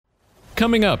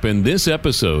Coming up in this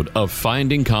episode of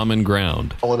Finding Common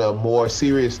Ground. On a more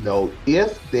serious note,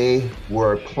 if they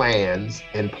were plans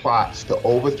and plots to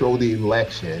overthrow the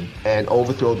election and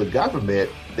overthrow the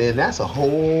government, then that's a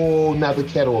whole nother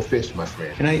kettle of fish, my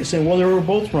friend. And I said, well, they were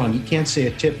both wrong. You can't say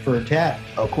a tit for a tat.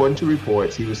 According to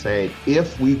reports, he was saying,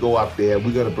 if we go up there,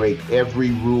 we're going to break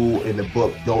every rule in the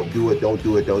book. Don't do it, don't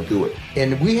do it, don't do it.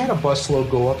 And we had a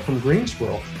busload go up from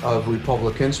Greensboro of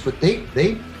Republicans, but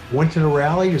they went to the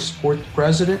rally to support the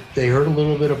president. They heard a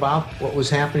little bit about what was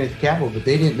happening at the Capitol, but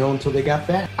they didn't know until they got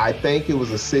back. I think it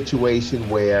was a situation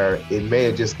where it may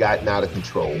have just gotten out of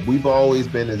control. We've all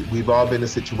been in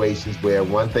situations where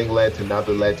one thing led to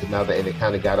another, and it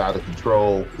kind of got out of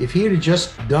control. If he had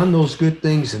just done those good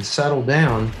things and settled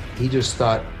down, he just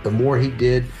thought the more he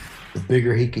did, the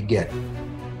bigger he could get.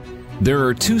 There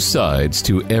are two sides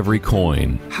to every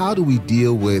coin. How do we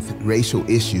deal with racial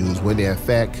issues when they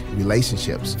affect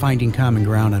relationships? Finding common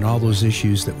ground on all those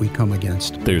issues that we come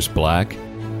against. There's black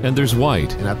and there's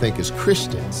white. And I think as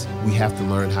Christians, we have to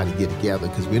learn how to get together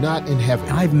because we're not in heaven.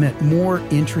 I've met more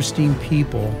interesting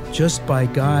people just by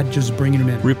God just bringing them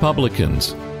in.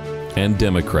 Republicans and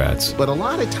Democrats. But a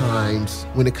lot of times,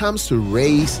 when it comes to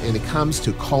race and it comes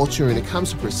to culture and it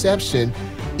comes to perception,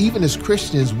 even as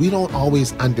Christians, we don't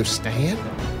always understand.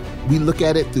 We look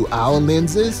at it through our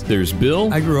lenses. There's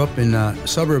Bill. I grew up in a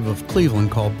suburb of Cleveland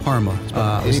called Parma.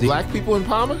 Any black people in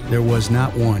Parma? There was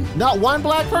not one. Not one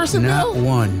black person, Not Bill?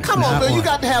 one. Come on, Not Bill. one. You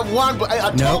got to have one.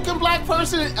 A Nope. token black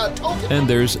person? A token? And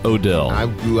there's Odell. I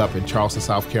grew up in Charleston,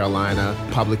 South Carolina,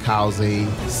 public housing,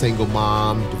 single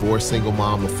mom, divorced single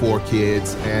mom of 4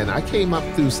 kids. And I came up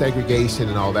through segregation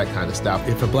and all that kind of stuff.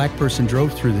 If a black person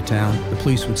drove through the town, the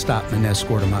police would stop them and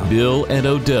escort them out. Bill and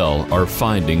Odell are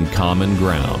finding common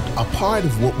ground. A part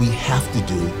of what we have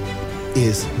to do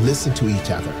is listen to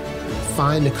each other,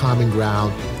 find the common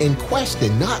ground, and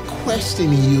question, not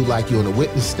questioning you like you're on a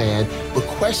witness stand, but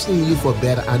questioning you for a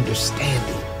better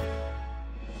understanding.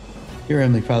 Dear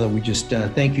Heavenly Father, we just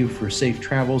thank you for safe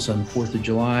travels on 4th of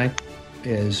July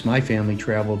as my family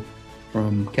traveled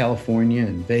from California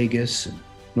and Vegas and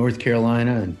North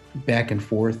Carolina and back and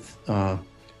forth.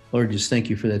 Lord, just thank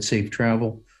you for that safe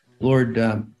travel. Lord,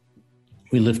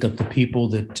 we lift up the people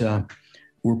that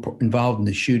were involved in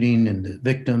the shooting and the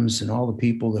victims and all the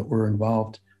people that were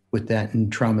involved with that and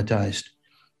traumatized.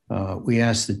 We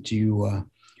ask that you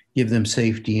give them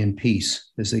safety and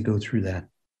peace as they go through that.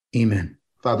 Amen.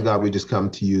 Father God, we just come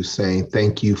to you saying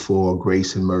thank you for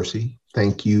grace and mercy.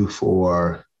 Thank you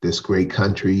for this great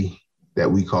country that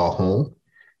we call home,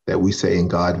 that we say in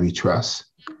God we trust.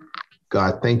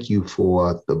 God, thank you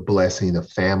for the blessing of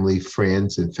family,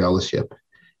 friends, and fellowship.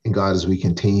 And God, as we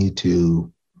continue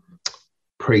to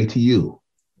pray to you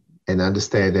and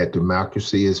understand that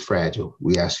democracy is fragile,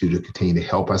 we ask you to continue to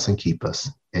help us and keep us.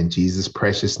 In Jesus'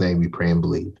 precious name we pray and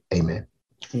believe. Amen.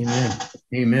 Amen.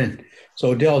 Amen.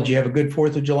 So, Odell, did you have a good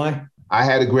 4th of July? I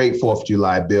had a great 4th of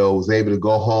July, Bill. Was able to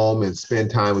go home and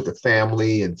spend time with the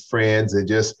family and friends and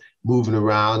just moving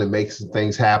around and making some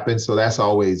things happen. So that's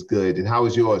always good. And how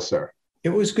was yours, sir? It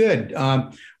was good.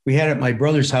 We had at my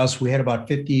brother's house, we had about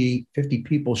 50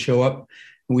 people show up.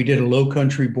 We did a low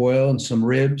country boil and some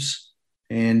ribs,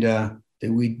 and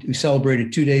we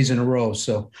celebrated 2 days in a row.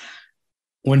 So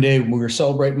one day we were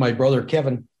celebrating my brother,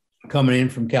 Kevin, coming in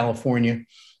from California.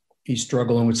 He's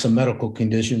struggling with some medical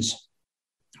conditions.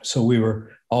 So we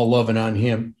were all loving on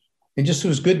him. And just, it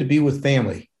was good to be with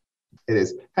family. It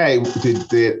is. Hey,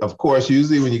 of course,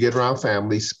 usually when you get around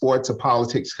family, sports or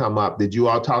politics come up. Did you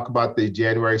all talk about the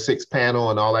January 6th panel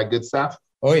and all that good stuff?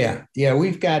 Oh, yeah. Yeah,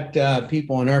 we've got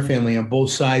people in our family on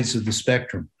both sides of the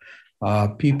spectrum.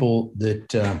 People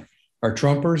that are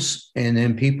Trumpers and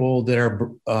then people that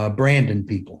are Brandon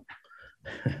people.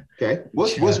 Okay.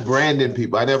 What's Brandon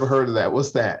people? I never heard of that.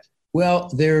 What's that? Well,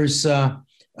 there's a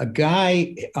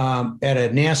guy at a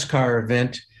NASCAR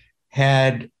event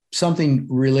had something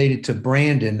related to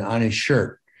Brandon on his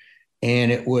shirt,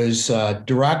 and it was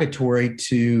derogatory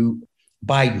to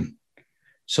Biden.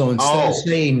 So instead of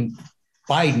saying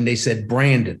Biden, they said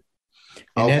Brandon,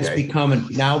 and that's become the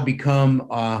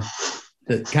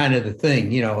kind of the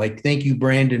thing, you know, like, thank you,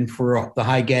 Brandon, for the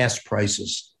high gas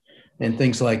prices and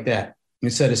things like that,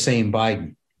 instead of saying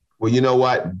Biden. Well, you know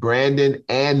what? Brandon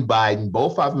and Biden,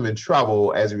 both of them in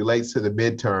trouble as it relates to the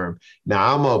midterm.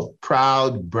 Now, I'm a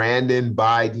proud Brandon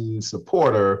Biden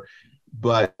supporter,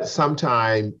 but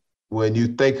sometimes when you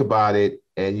think about it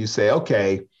and you say,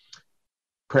 okay,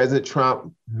 President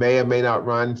Trump may or may not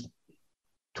run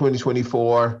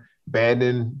 2024,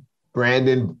 Brandon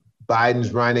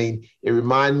Biden's running. It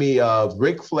reminded me of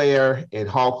Ric Flair and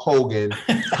Hulk Hogan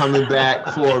coming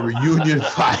back for a reunion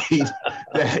fight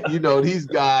that, these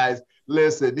guys,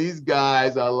 listen, these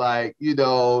guys are like,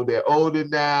 they're older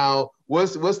now.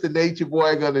 What's the Nature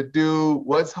Boy gonna do?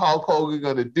 What's Hulk Hogan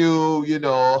gonna do?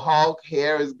 Hulk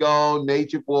hair is gone,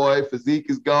 Nature Boy physique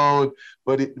is gone,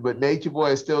 but Nature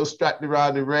Boy is still strutting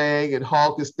around the ring, and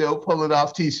Hulk is still pulling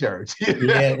off t-shirts.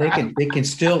 Yeah, they can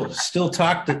still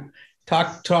talk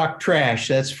trash.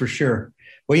 That's for sure.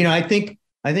 Well, I think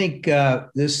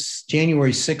this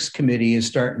January 6th committee is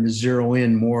starting to zero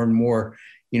in more and more.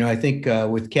 I think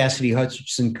with Cassidy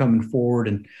Hutchinson coming forward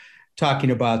and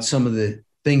talking about some of the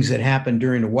things that happened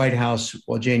during the White House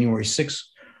while January 6th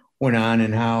went on,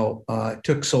 and how it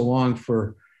took so long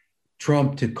for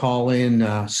Trump to call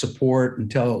in support and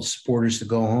tell supporters to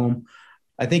go home.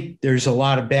 I think there's a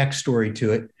lot of backstory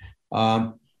to it.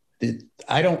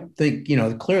 I don't think,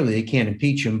 clearly they can't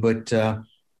impeach him, but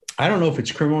I don't know if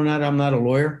it's criminal or not. I'm not a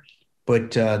lawyer,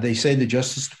 but they say the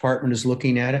Justice Department is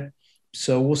looking at it.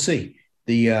 So we'll see.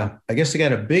 I guess they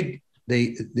got a big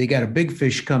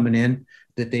fish coming in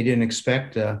that they didn't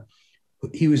expect.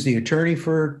 He was the attorney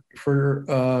for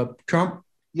Trump.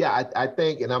 Yeah, I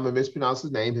think, and I'm going to mispronounce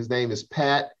his name. His name is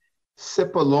Pat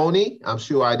Cipollone. I'm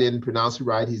sure I didn't pronounce it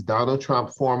right. He's Donald Trump,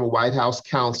 former White House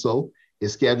counsel,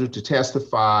 is scheduled to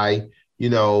testify,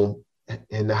 in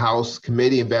the House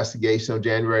committee investigation on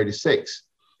January the 6th.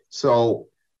 So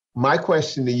my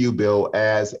question to you, Bill,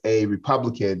 as a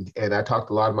Republican, and I talked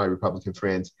to a lot of my Republican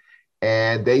friends,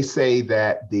 and they say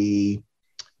that the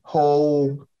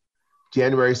whole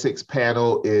January 6th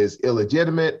panel is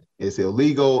illegitimate, it's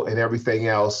illegal, and everything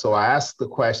else. So I asked the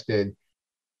question,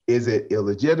 is it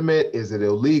illegitimate? Is it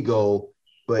illegal?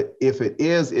 But if it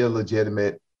is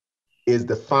illegitimate, is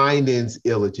the findings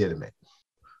illegitimate?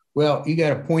 Well, you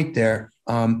got a point there.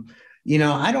 I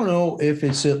don't know if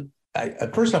it's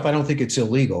first off, I don't think it's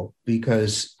illegal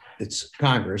because it's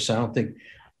Congress. I don't think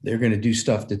they're going to do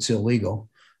stuff that's illegal.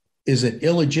 Is it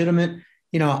illegitimate?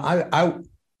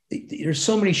 There's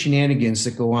so many shenanigans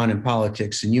that go on in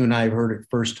politics, and you and I have heard it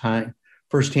firsthand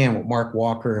with Mark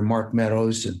Walker and Mark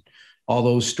Meadows and all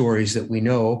those stories that we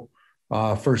know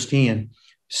firsthand.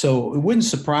 So it wouldn't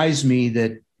surprise me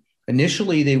that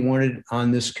initially they wanted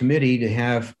on this committee to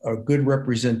have a good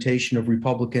representation of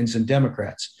Republicans and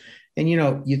Democrats. And,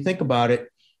 you think about it,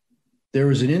 there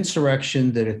was an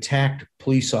insurrection that attacked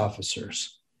police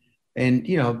officers. And,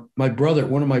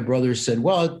 one of my brothers said,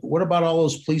 well, what about all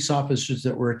those police officers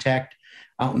that were attacked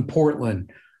out in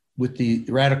Portland with the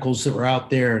radicals that were out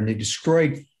there and they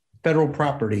destroyed federal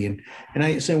property? And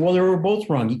I said, well, they were both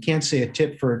wrong. You can't say a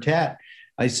tit for a tat.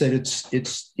 I said, it's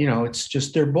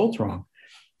just, they're both wrong.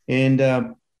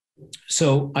 And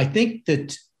so I think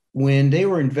that when they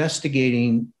were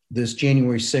investigating this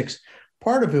January 6th,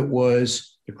 part of it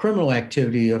was the criminal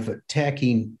activity of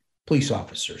attacking police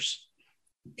officers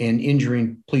and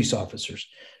injuring police officers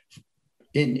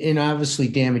and obviously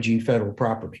damaging federal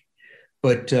property.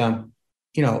 But, that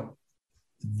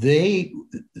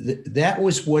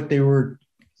was what they were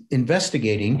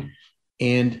investigating.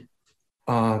 And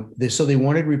so they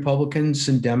wanted Republicans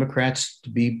and Democrats to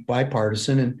be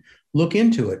bipartisan and look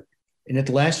into it. And at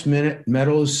the last minute,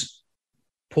 Meadows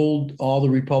pulled all the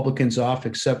Republicans off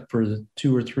except for the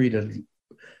 2 or 3 that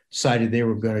decided they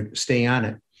were going to stay on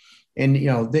it. And,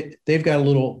 they've got a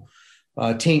little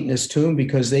taintness to them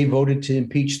because they voted to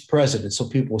impeach the president. So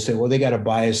people will say, well, they got a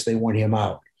bias. They want him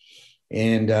out.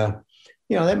 And,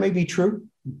 that may be true.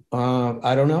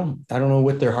 I don't know. I don't know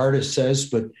what their heart says,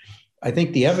 but I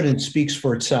think the evidence speaks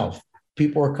for itself.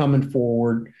 People are coming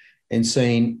forward and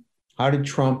saying, how did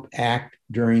Trump act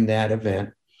during that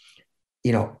event?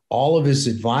 All of his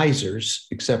advisors,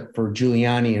 except for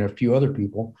Giuliani and a few other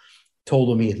people, told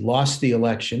him he had lost the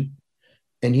election,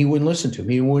 and he wouldn't listen to him.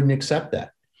 He wouldn't accept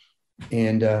that.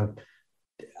 And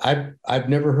I've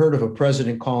never heard of a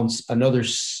president calling another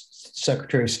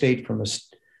Secretary of State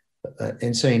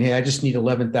and saying, hey, I just need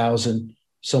 11,000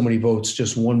 so many votes,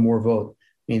 just one more vote.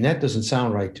 I mean, that doesn't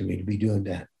sound right to me to be doing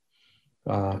that.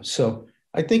 So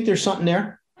I think there's something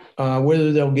there.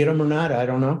 Whether they'll get him or not, I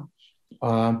don't know.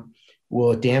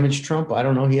 Will it damage Trump? I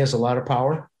don't know. He has a lot of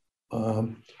power.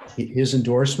 His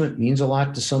endorsement means a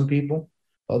lot to some people.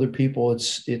 Other people,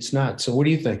 it's not. So what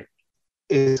do you think?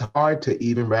 It's hard to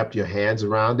even wrap your hands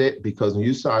around it, because when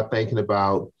you start thinking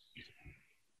about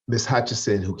Miss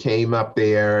Hutchinson, who came up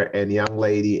there, and the young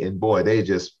lady, and boy, they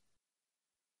just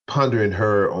pondering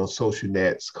her on social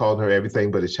nets, calling her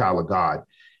everything but a child of God.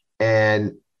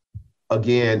 And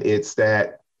again, it's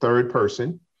that third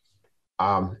person.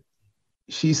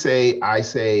 She say, I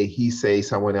say, he say,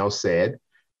 someone else said.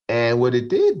 And what it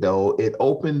did, though, it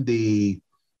opened the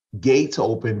gates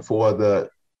open for the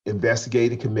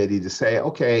investigating committee to say,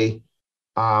 okay,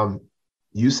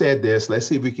 You said this. Let's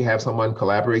see if we can have someone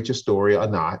collaborate your story or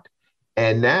not.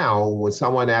 And now when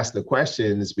someone asks the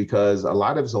questions, because a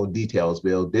lot of it's on details,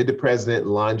 Bill, did the president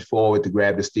lunge forward to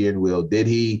grab the steering wheel? Did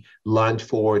he lunge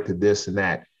forward to this and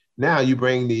that? Now you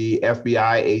bring the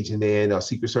FBI agent in or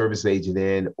Secret Service agent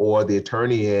in or the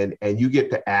attorney in, and you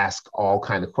get to ask all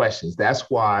kinds of questions. That's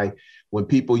why when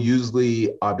people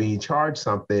usually are being charged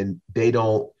something, they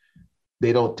don't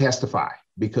testify,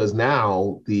 because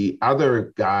now the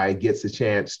other guy gets a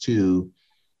chance to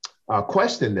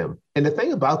question them. And the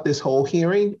thing about this whole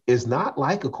hearing is not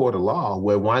like a court of law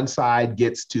where one side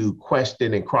gets to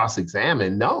question and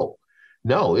cross-examine. No,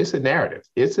 it's a narrative.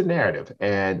 It's a narrative.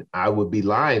 And I would be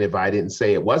lying if I didn't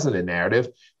say it wasn't a narrative,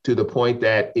 to the point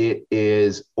that it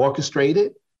is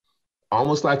orchestrated,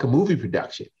 almost like a movie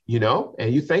production,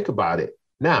 and you think about it.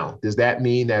 Now, does that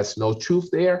mean there's no truth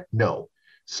there? No.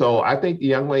 So I think the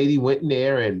young lady went in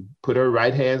there and put her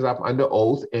right hands up under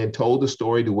oath and told the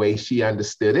story the way she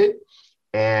understood it.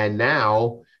 And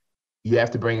now you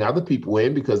have to bring other people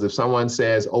in, because if someone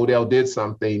says Odell did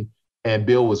something and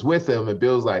Bill was with him, and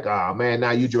Bill's like, oh man,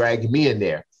 now you're dragging me in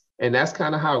there. And that's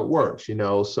kind of how it works,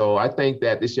 So I think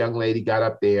that this young lady got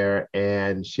up there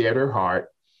and shared her heart.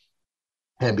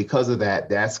 And because of that,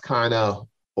 that's kind of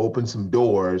opened some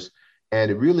doors.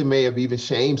 And it really may have even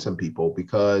shamed some people,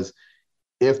 because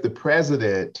if the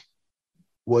president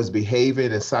was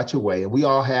behaving in such a way, and we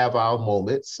all have our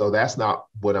moments, so that's not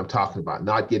what I'm talking about,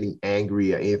 not getting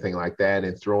angry or anything like that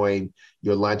and throwing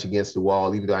your lunch against the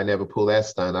wall, even though I never pull that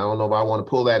stunt. I don't know if I want to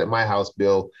pull that at my house,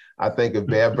 Bill. I think if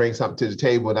Bear brings something to the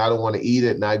table and I don't want to eat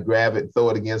it and I grab it and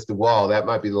throw it against the wall, that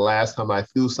might be the last time I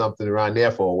threw something around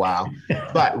there for a while.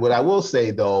 But what I will say,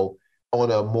 though, on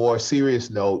a more serious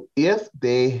note, if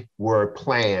they were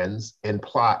plans and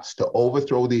plots to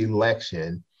overthrow the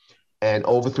election and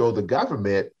overthrow the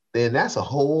government, then that's a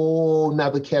whole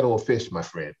nother kettle of fish, my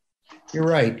friend. You're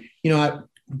right.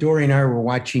 Dory and I were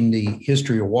watching the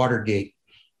history of Watergate.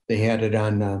 They had it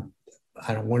on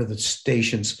one of the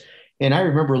stations. And I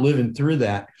remember living through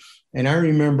that. And I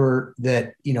remember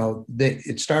that,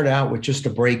 it started out with just a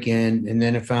break-in, and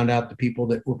then it found out the people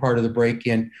that were part of the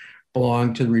break-in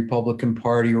belonged to the Republican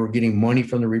Party or were getting money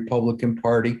from the Republican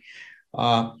Party.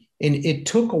 And it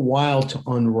took a while to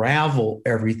unravel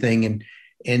everything.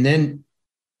 And then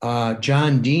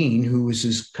John Dean, who was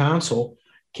his counsel,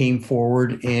 came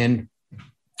forward, and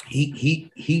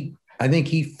I think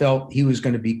he felt he was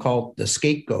going to be called the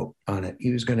scapegoat on it.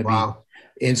 He was going to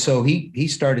be. And so he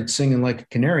started singing like a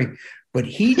canary, but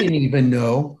he didn't even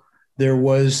know there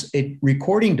was a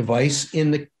recording device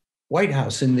in the White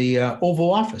House, in the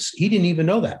Oval Office. He didn't even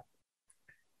know that.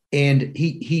 And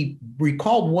he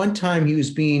recalled one time he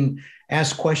was being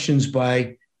asked questions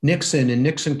by Nixon, and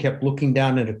Nixon kept looking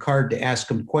down at a card to ask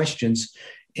him questions.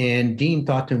 And Dean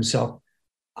thought to himself,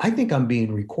 I think I'm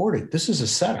being recorded. This is a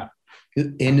setup.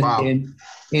 And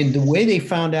the way they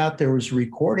found out there was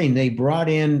recording, they brought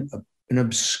in an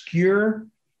obscure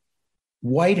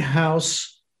White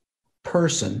House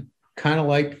person, kind of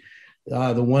like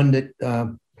the one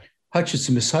that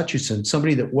Miss Hutchinson,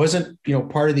 somebody that wasn't,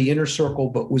 part of the inner circle,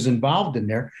 but was involved in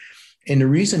there. And the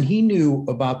reason he knew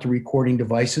about the recording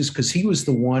devices, because he was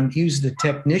the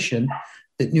technician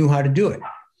that knew how to do it.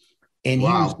 And he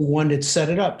was the one that set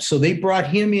it up. So they brought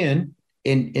him in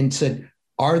and said,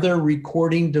 are there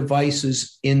recording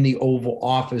devices in the Oval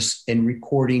Office and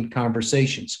recording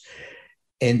conversations?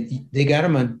 And they got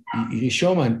him on, you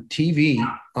show him on TV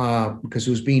because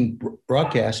it was being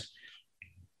broadcast.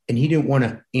 And he didn't want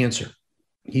to answer.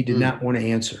 He did not want to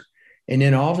answer. And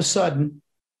then all of a sudden,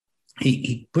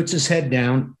 he puts his head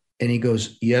down and he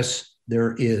goes, yes,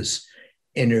 there is.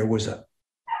 And there was a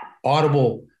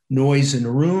audible noise in the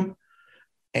room.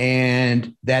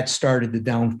 And that started the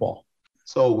downfall.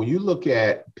 So when you look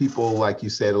at people, like you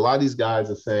said, a lot of these guys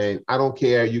are saying, I don't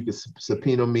care. You can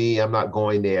subpoena me. I'm not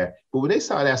going there. But when they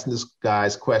start asking these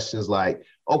guys questions like,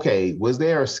 okay, was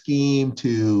there a scheme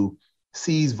to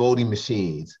seize voting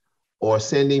machines or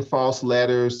sending false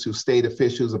letters to state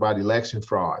officials about election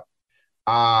fraud?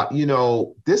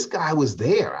 This guy was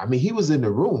there. I mean, he was in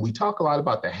the room. We talk a lot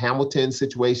about the Hamilton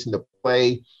situation, the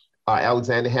play,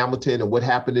 Alexander Hamilton, and what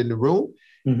happened in the room.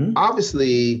 Mm-hmm.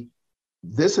 Obviously,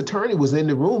 this attorney was in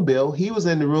the room, Bill. He was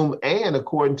in the room. And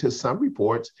according to some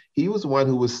reports, he was the one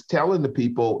who was telling the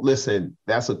people, listen,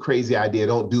 that's a crazy idea.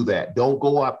 Don't do that. Don't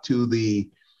go up to the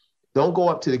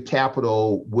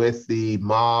Capitol with the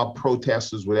mob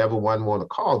protesters, whatever one want to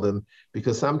call them,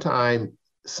 because sometimes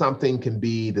something can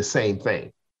be the same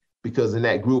thing. Because in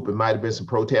that group, it might have been some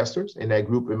protesters. In that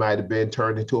group, it might have been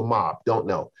turned into a mob. Don't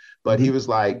know. But he was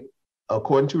like,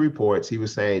 according to reports, he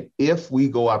was saying, if we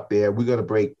go up there, we're going to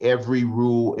break every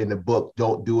rule in the book.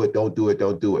 Don't do it. Don't do it.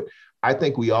 Don't do it. I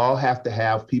think we all have to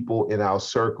have people in our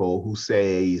circle who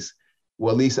says,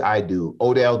 well, at least I do.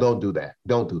 Odell, don't do that.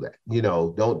 Don't do that.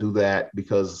 Don't do that,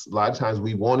 because a lot of times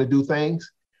we want to do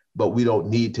things, but we don't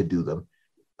need to do them.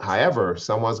 However,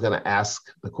 someone's going to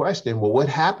ask the question, well, what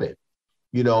happened?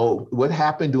 What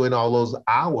happened during all those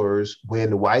hours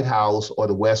when the White House or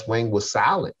the West Wing was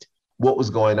silent? What was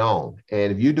going on?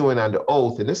 And if you're doing under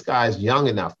oath, and this guy's young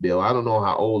enough, Bill, I don't know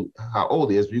how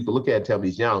old he is, but you can look at it and tell me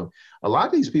he's young. A lot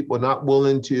of these people are not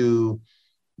willing to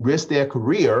risk their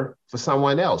career for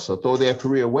someone else, or throw their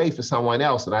career away for someone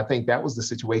else. And I think that was the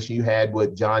situation you had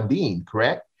with John Dean,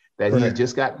 correct? That he had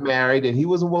just got married and he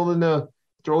wasn't willing to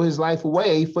throw his life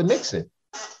away for Nixon.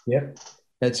 Yep,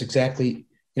 that's exactly,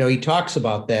 he talks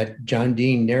about that. John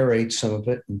Dean narrates some of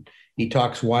it, and he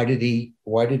talks, why did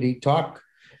he talk?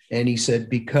 And he said,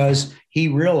 because he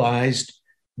realized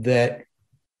that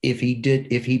if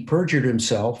he perjured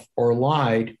himself or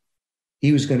lied,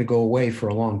 he was going to go away for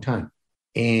a long time.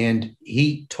 And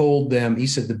he told them, he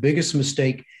said the biggest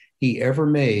mistake he ever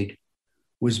made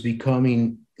was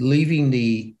leaving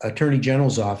the Attorney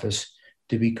General's office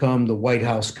to become the White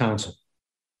House counsel.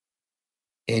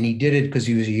 And he did it because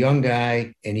he was a young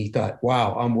guy and he thought,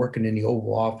 wow, I'm working in the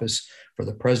Oval Office for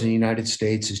the President of the United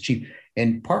States as chief.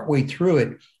 And partway through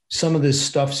it, some of this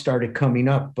stuff started coming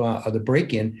up, the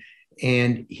break-in,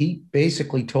 and he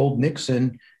basically told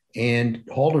Nixon and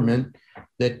Haldeman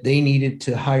that they needed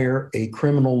to hire a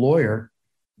criminal lawyer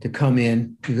to come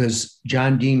in because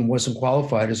John Dean wasn't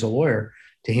qualified as a lawyer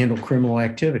to handle criminal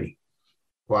activity.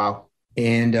 Wow.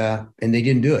 And they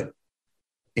didn't do it.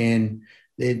 And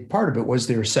part of it was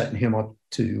they were setting him up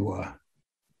to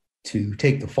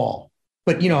take the fall.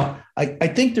 But, I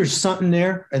think there's something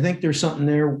there. I think there's something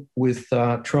there with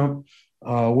Trump.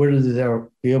 Whether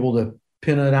they'll be able to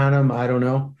pin it on him, I don't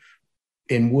know.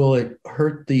 And will it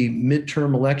hurt the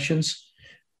midterm elections?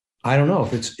 I don't know.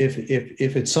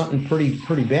 If it's something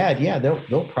pretty bad, yeah,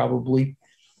 they'll probably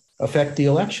affect the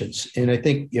elections. And I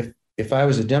think if I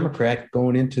was a Democrat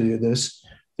going into this,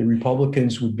 the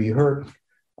Republicans would be hurt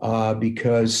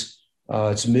because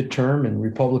it's midterm and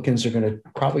Republicans are going to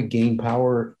probably gain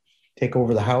power, take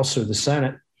over the House or the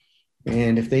Senate.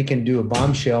 And if they can do a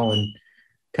bombshell and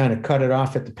kind of cut it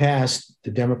off at the pass,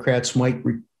 the Democrats might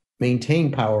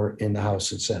maintain power in the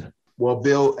House and Senate. Well,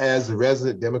 Bill, as a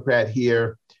resident Democrat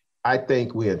here, I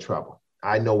think we're in trouble.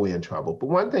 I know we're in trouble. But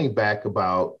one thing back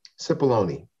about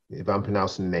Cipollone, if I'm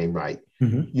pronouncing the name right,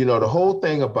 the whole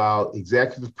thing about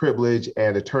executive privilege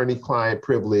and attorney-client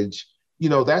privilege,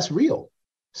 that's real.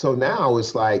 So now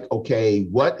it's like, okay,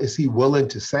 what is he willing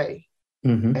to say?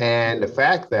 And the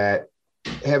fact that,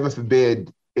 heaven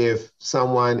forbid, if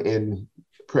someone in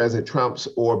President Trump's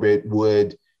orbit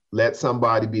would let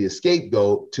somebody be a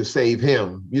scapegoat to save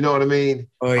him, you know what I mean?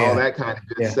 Oh, yeah. All that kind of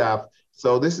good stuff.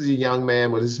 So this is a young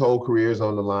man with his whole career is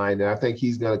on the line, and I think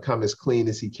he's going to come as clean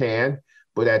as he can.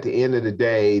 But at the end of the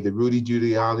day, the Rudy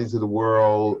Giuliani's of the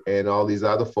world and all these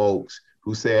other folks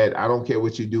who said, I don't care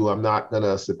what you do, I'm not going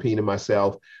to subpoena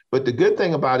myself. But the good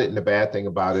thing about it and the bad thing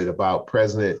about it, about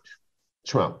President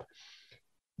Trump,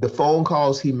 the phone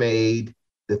calls he made,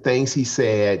 the things he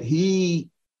said, he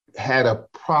had a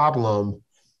problem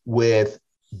with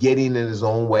getting in his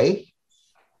own way.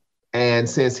 And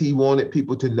since he wanted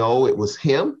people to know it was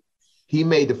him, he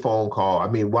made the phone call. I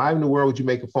mean, why in the world would you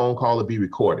make a phone call and be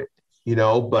recorded?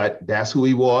 But that's who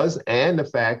he was. And the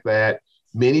fact that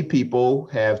many people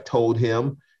have told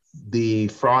him the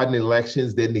fraud in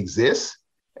elections didn't exist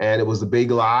and it was a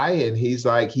big lie. And he's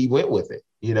like, he went with it.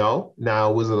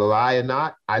 Now, was it a lie or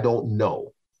not? I don't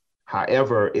know.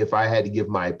 However, if I had to give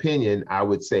my opinion, I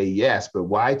would say yes. But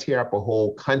why tear up a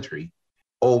whole country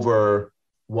over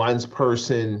one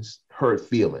person's hurt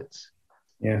feelings?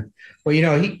 Yeah. Well,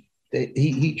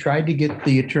 he tried to get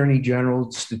the attorney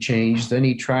generals to change. Then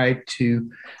he tried to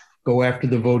go after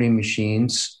the voting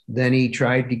machines. Then he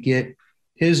tried to get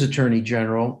his attorney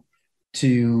general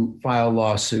to file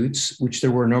lawsuits, which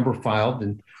there were a number filed,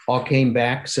 and all came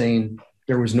back saying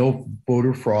there was no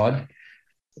voter fraud,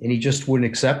 and he just wouldn't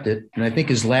accept it. And I think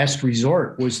his last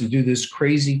resort was to do this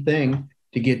crazy thing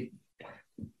to get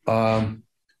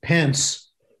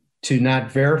Pence to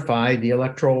not verify the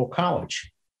Electoral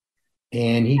College.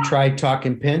 And he tried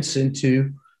talking Pence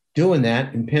into doing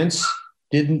that, and Pence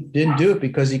didn't do it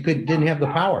because he didn't have the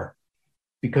power.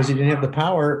 Because he didn't have the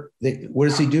power, what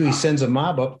does he do? He sends a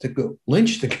mob up to go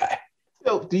lynch the guy.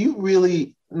 Do you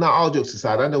really? No, all jokes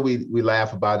aside, I know we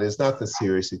laugh about it. It's nothing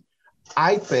serious.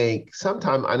 I think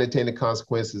sometimes unintended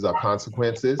consequences are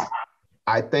consequences.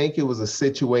 I think it was a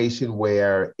situation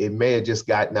where it may have just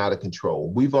gotten out of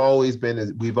control. We've all been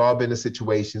in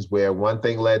situations where one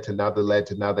thing led to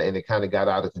another, and it kind of got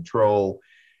out of control.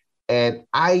 And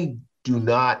I do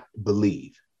not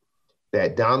believe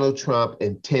that Donald Trump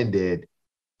intended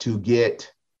to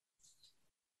get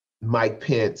Mike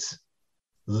Pence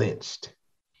lynched.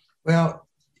 Well,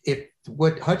 if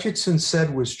what Hutchinson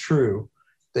said was true,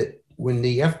 that when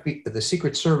the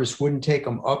Secret Service wouldn't take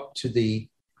him up to the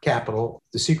Capitol,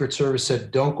 the Secret Service said,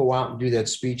 don't go out and do that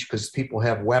speech because people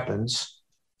have weapons.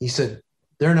 He said,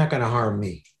 they're not going to harm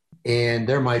me, and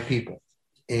they're my people.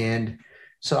 And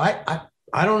so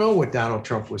I don't know what Donald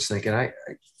Trump was thinking. I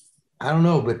don't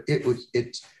know, but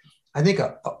I think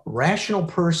a rational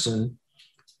person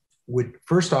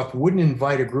wouldn't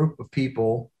invite a group of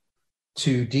people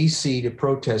to DC to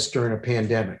protest during a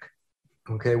pandemic.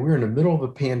 Okay, we're in the middle of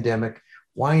a pandemic.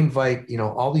 Why invite,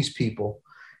 all these people?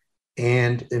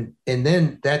 And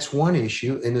then that's one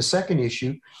issue. And the second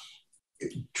issue,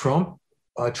 Trump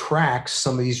attracts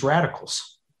some of these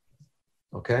radicals.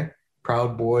 Okay,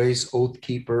 Proud Boys, Oath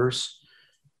Keepers,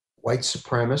 white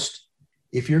supremacists.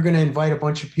 If you're going to invite a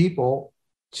bunch of people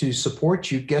to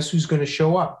support you, guess who's going to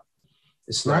show up?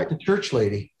 It's not the church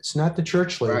lady. It's not the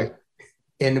church lady. Right.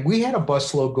 And we had a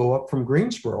busload go up from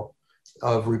Greensboro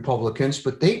of Republicans,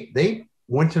 but they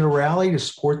went to the rally to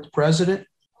support the president.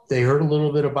 They heard a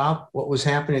little bit about what was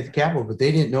happening at the Capitol, but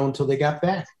they didn't know until they got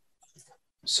back.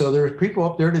 So there were people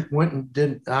up there that went and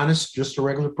did just a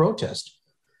regular protest.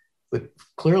 But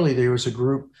clearly there was a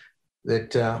group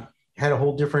that had a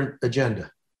whole different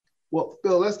agenda. Well,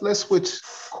 Bill, let's switch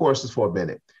courses for a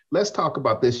minute. Let's talk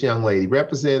about this young lady,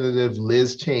 Representative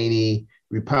Liz Cheney,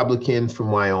 Republican from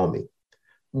Wyoming.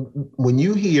 When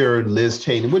you hear Liz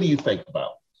Cheney, what do you think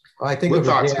about? What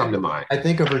thoughts come to mind? I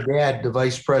think of her dad, the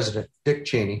vice president, Dick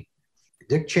Cheney.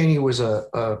 Dick Cheney was a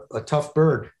tough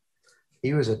bird.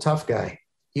 He was a tough guy.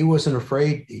 He wasn't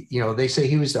afraid. They say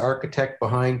he was the architect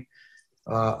behind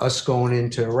us going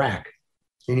into Iraq,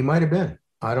 and he might have been.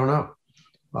 I don't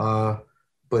know.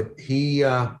 But he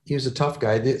was a tough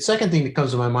guy. The second thing that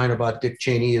comes to my mind about Dick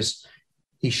Cheney is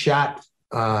he shot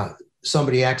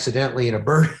somebody accidentally in a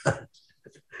bird.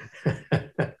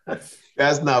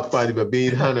 That's not funny, but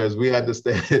being hunters, we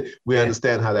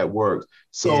understand how that works.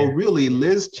 So really,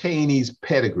 Liz Cheney's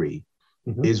pedigree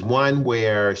is one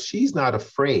where she's not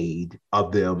afraid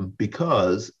of them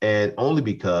and only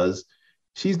because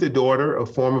she's the daughter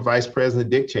of former Vice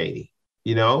President Dick Cheney,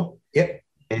 Yep.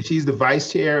 And she's the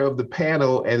vice chair of the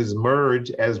panel and has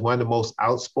emerged as one of the most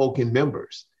outspoken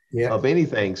members of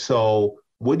anything. So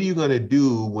what are you going to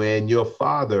do when your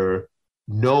father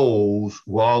knows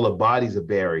where all the bodies are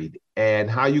buried, and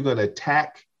how you're going to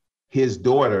attack his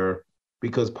daughter?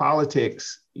 Because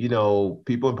politics,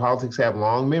 people in politics have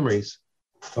long memories.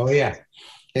 Oh, yeah.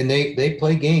 And they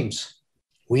play games.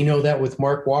 We know that with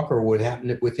Mark Walker, what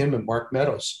happened with him and Mark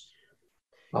Meadows.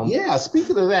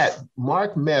 Speaking of that,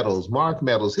 Mark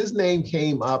Meadows, his name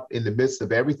came up in the midst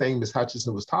of everything Ms.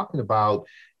 Hutchinson was talking about.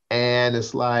 And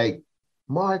it's like,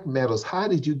 Mark Meadows, how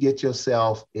did you get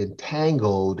yourself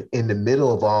entangled in the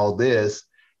middle of all this?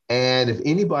 And if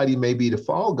anybody may be the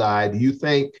fall guy, do you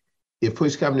think if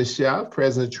push comes to shove,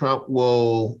 President Trump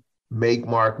will make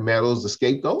Mark Meadows the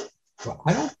scapegoat? Well,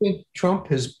 I don't think Trump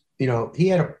has, he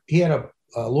had a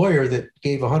lawyer that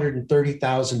gave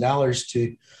 $130,000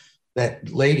 to that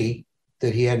lady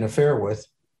that he had an affair with,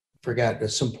 forgot,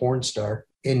 some porn star.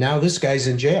 And now this guy's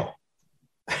in jail.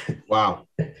 Wow.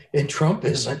 And Trump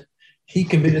isn't. He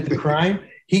committed the crime.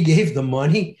 He gave the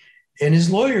money, and his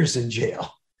lawyer's in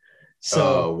jail.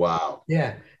 So, wow.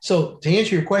 Yeah. So to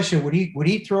answer your question, would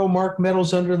he throw Mark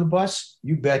Meadows under the bus?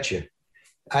 You betcha.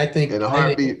 I think in a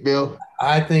heartbeat, Bill.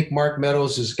 I think Mark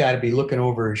Meadows has got to be looking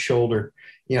over his shoulder.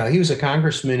 He was a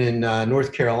congressman in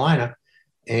North Carolina,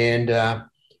 and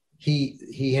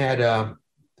he had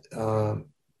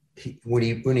when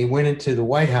he went into the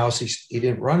White House, he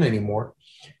didn't run anymore,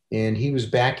 and he was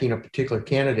backing a particular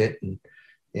candidate,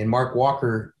 and Mark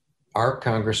Walker, our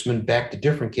congressman, backed a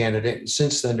different candidate, and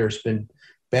since then there's been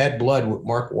bad blood with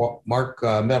Mark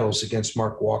Meadows against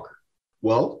Mark Walker.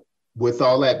 Well, with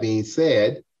all that being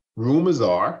said, rumors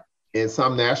are, and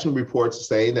some national reports are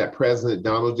saying that President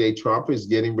Donald J. Trump is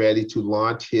getting ready to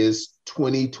launch his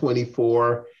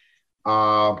 2024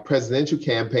 presidential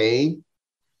campaign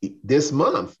this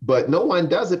month, but no one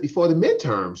does it before the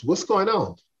midterms. What's going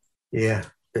on? Yeah,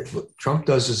 Trump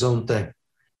does his own thing.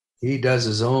 He does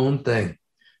his own thing.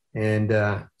 And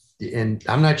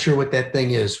I'm not sure what that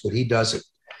thing is, but he does it.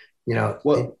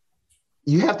 Well,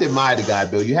 you have to admire the guy,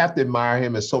 Bill. You have to admire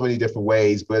him in so many different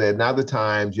ways, but at other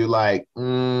times you're like,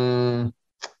 I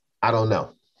don't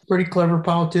know. pretty clever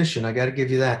politician. I got to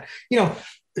give you that.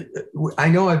 I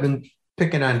know I've been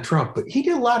picking on Trump, but he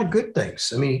did a lot of good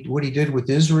things. I mean, what he did with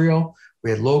Israel,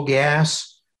 we had low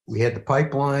gas, we had the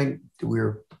pipeline, we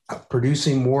were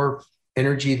producing more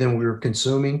energy than we were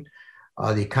consuming.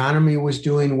 The economy was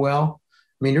doing well.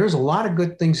 I mean, there's a lot of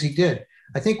good things he did.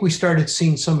 I think we started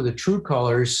seeing some of the true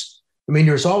colors. I mean,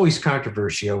 there's always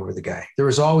controversy over the guy. There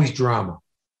was always drama.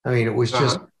 I mean, it was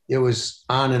just, it was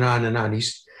on and on and on.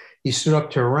 He stood up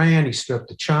to Iran. He stood up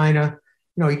to China.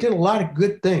 He did a lot of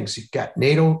good things. He got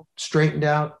NATO straightened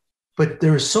out, but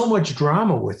there was so much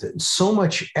drama with it and so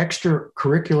much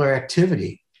extracurricular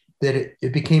activity that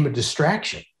it became a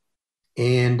distraction.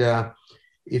 And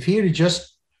if he had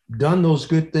just done those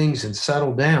good things and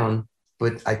settled down,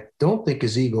 but I don't think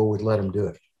his ego would let him do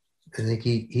it. I think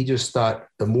he just thought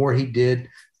the more he did,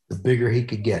 the bigger he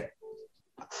could get.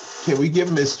 Can we give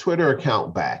him his Twitter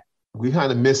account back? We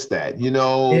kind of missed that,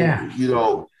 Yeah.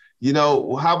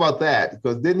 How about that?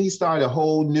 Because didn't he start a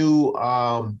whole new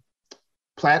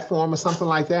platform or something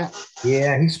like that?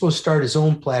 Yeah, he's supposed to start his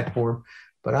own platform,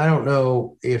 but I don't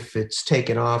know if it's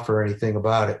taken off or anything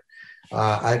about it.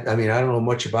 I mean, I don't know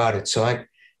much about it, so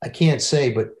I can't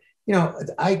say. But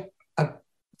I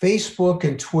Facebook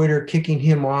and Twitter kicking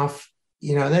him off,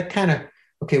 that kind of,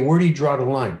 okay, where do you draw the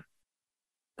line?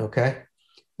 Okay,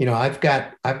 I've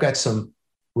got some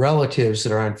relatives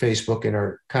that are on Facebook and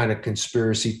are kind of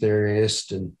conspiracy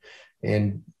theorists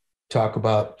and talk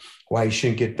about why you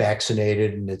shouldn't get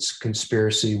vaccinated and it's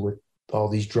conspiracy with all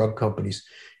these drug companies.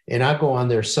 And I go on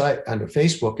their site, on their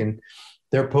Facebook, and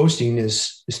their posting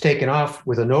is taken off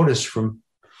with a notice from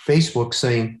Facebook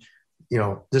saying,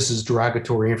 this is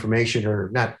derogatory information or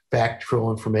not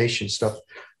factual information stuff.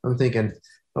 I'm thinking,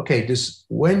 okay,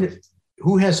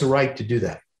 who has the right to do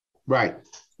that? Right.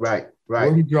 Where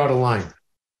do you draw the line?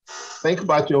 Think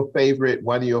about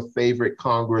one of your favorite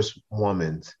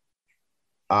congresswomen,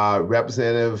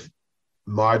 Representative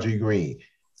Marjorie Greene.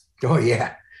 Oh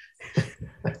yeah.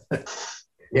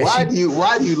 Yeah, why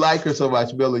do you like her so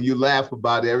much, Bill? And you laugh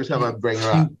about it every time I bring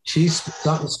her up. She's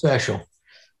something special.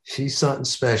 She's something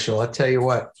special. I tell you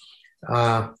what,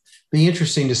 be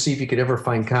interesting to see if you could ever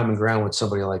find common ground with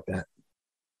somebody like that.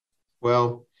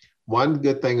 Well, one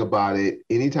good thing about it,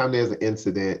 anytime there's an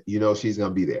incident, she's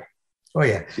going to be there. Oh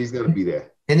yeah. She's going to be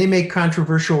there. And they make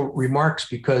controversial remarks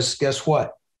because guess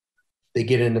what? They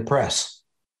get in the press.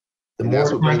 The more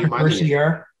controversy you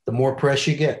are, the more press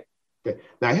you get. Okay.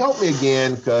 Now help me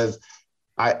again, because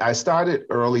I started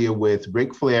earlier with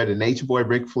Ric Flair, the Nature Boy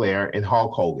Ric Flair, and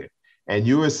Hulk Hogan. And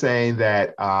you were saying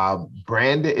that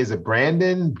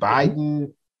Brandon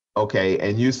Biden? Okay.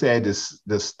 And you said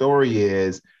the story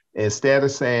is instead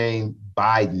of saying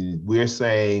Biden, we're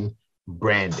saying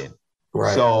Brandon.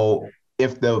 Right. So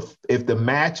if the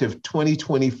match of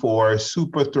 2024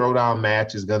 Super Throwdown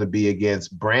match is going to be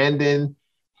against Brandon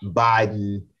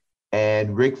Biden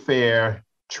and Ric Flair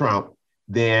Trump,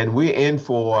 then we're in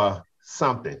for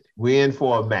something. We're in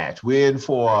for a match. We're in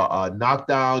for a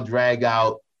knockdown, drag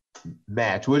out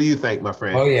match. What do you think, my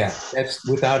friend? Oh yeah, that's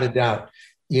without a doubt.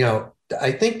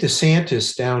 I think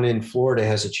DeSantis down in Florida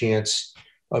has a chance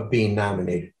of being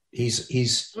nominated.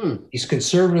 He's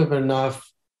conservative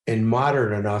enough and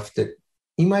moderate enough that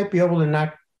he might be able to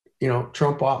knock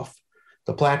Trump off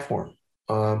the platform,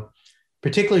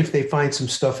 particularly if they find some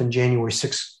stuff in January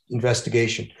 6th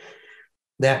investigation.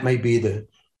 That might be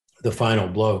the final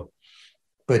blow.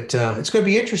 But it's going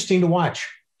to be interesting to watch.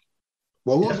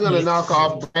 Well, who's going to knock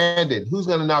off Brandon? Who's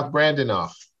going to knock Brandon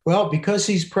off? Well, because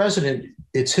he's president,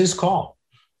 it's his call.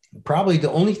 Probably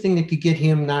the only thing that could get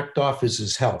him knocked off is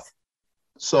his health.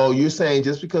 So you're saying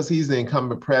just because he's the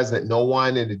incumbent president, no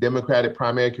one in the Democratic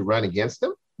primary can run against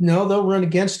him? No, they'll run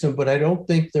against him, but I don't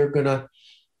think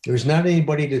there's not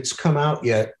anybody that's come out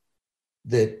yet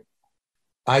that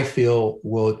I feel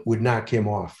would knock him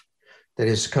off, that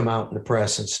has come out in the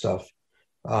press and stuff.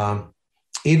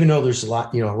 Even though there's a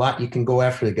lot you can go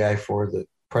after the guy for, the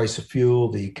price of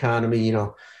fuel, the economy,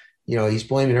 he's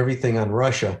blaming everything on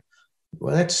Russia.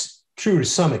 Well, that's true to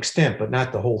some extent, but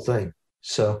not the whole thing.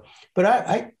 So, but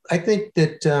I think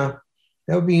that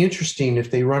that would be interesting if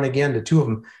they run again, the two of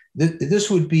them. This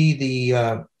would be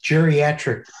the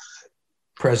geriatric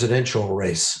presidential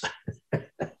race.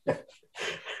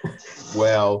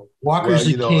 Well, Walkers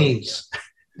and Canes.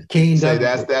 Cane.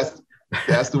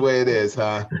 That's the way it is,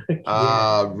 huh?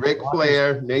 Yeah. Ric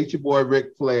Flair, Nature Boy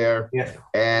Ric Flair, yeah,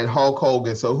 and Hulk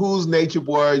Hogan. So who's Nature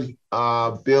Boy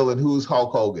Bill and who's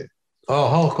Hulk Hogan? Oh,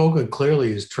 Hulk Hogan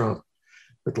clearly is Trump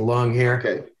with the long hair,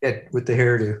 okay, with the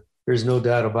hairdo. There's no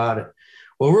doubt about it.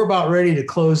 Well, we're about ready to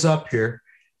close up here.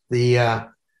 The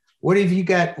What have you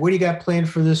got? What do you got planned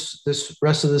for this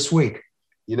rest of this week?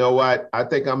 You know what? I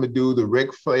think I'm going to do the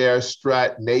Ric Flair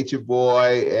strut, Nature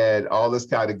Boy, and all this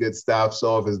kind of good stuff.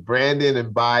 So if it's Brandon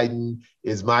and Biden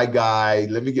is my guy,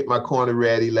 let me get my corner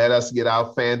ready. Let us get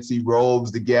our fancy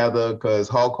robes together, because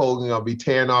Hulk Hogan going to be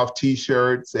tearing off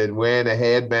T-shirts and wearing a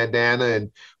head bandana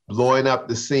and blowing up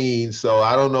the scene. So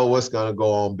I don't know what's going to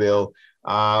go on, Bill.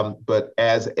 But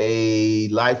as a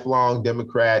lifelong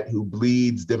Democrat who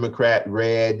bleeds Democrat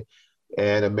red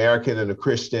and American and a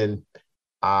Christian,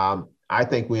 I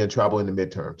think we're in trouble in the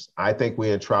midterms. I think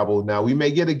we're in trouble. Now, we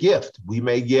may get a gift. We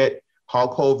may get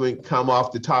Hulk Hogan come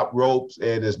off the top ropes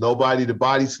and there's nobody to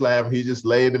body slam. He just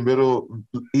lay in the middle.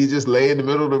 He just lay in the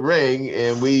middle of the ring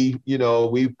and we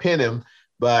pin him.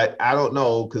 But I don't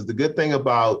know, because the good thing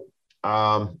about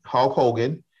Hulk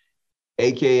Hogan,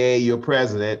 AKA your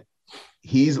president,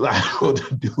 he's liable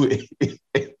to do it.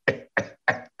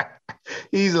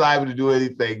 He's liable to do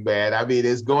anything, man. I mean,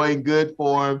 it's going good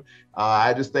for him.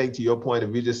 I just think, to your point, if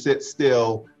we just sit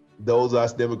still,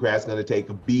 us Democrats are going to take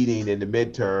a beating in the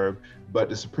midterm. But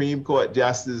the Supreme Court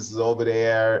justice is over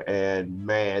there, and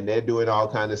man, they're doing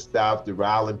all kind of stuff. They're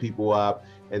riling people up.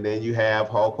 And then you have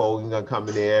Hulk Hogan going to come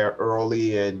in there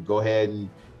early and go ahead and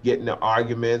get into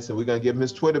arguments, and we're going to give him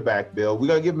his Twitter back, Bill. We're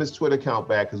going to give him his Twitter account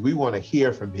back because we want to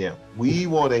hear from him. We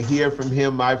want to hear from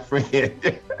him, my friend.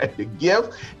 The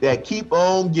gift that keep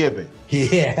on giving.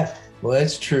 Yeah, well,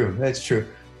 that's true. That's true.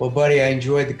 Well, buddy, I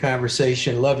enjoyed the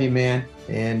conversation. Love you, man.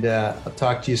 And I'll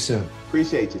talk to you soon.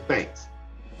 Appreciate you. Thanks.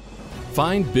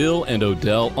 Find Bill and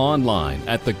Odell online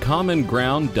at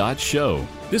thecommonground.show.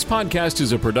 This podcast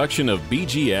is a production of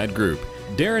BG Ad Group.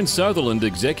 Darren Sutherland,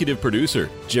 Executive Producer.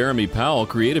 Jeremy Powell,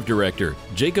 Creative Director.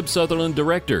 Jacob Sutherland,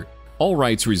 Director. All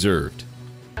rights reserved.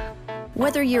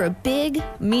 Whether you're a big,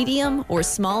 medium, or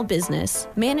small business,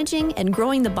 managing and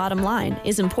growing the bottom line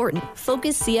is important.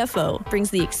 Focus CFO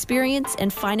brings the experience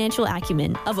and financial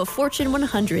acumen of a Fortune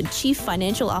 100 Chief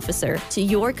Financial Officer to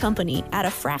your company at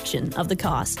a fraction of the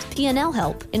cost. P&L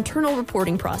help, internal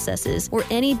reporting processes, or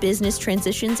any business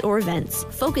transitions or events.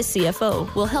 Focus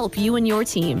CFO will help you and your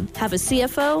team have a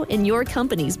CFO in your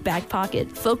company's back pocket.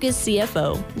 Focus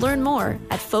CFO. Learn more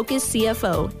at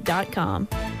focuscfo.com.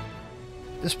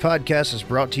 This podcast is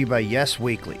brought to you by Yes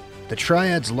Weekly, the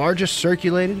Triad's largest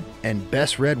circulated and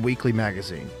best read weekly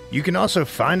magazine. You can also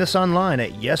find us online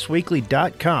at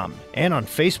yesweekly.com and on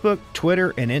Facebook,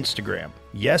 Twitter, and Instagram.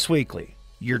 Yes Weekly,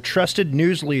 your trusted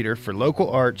news leader for local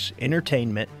arts,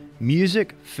 entertainment,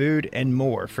 music, food, and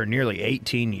more for nearly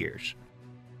 18 years.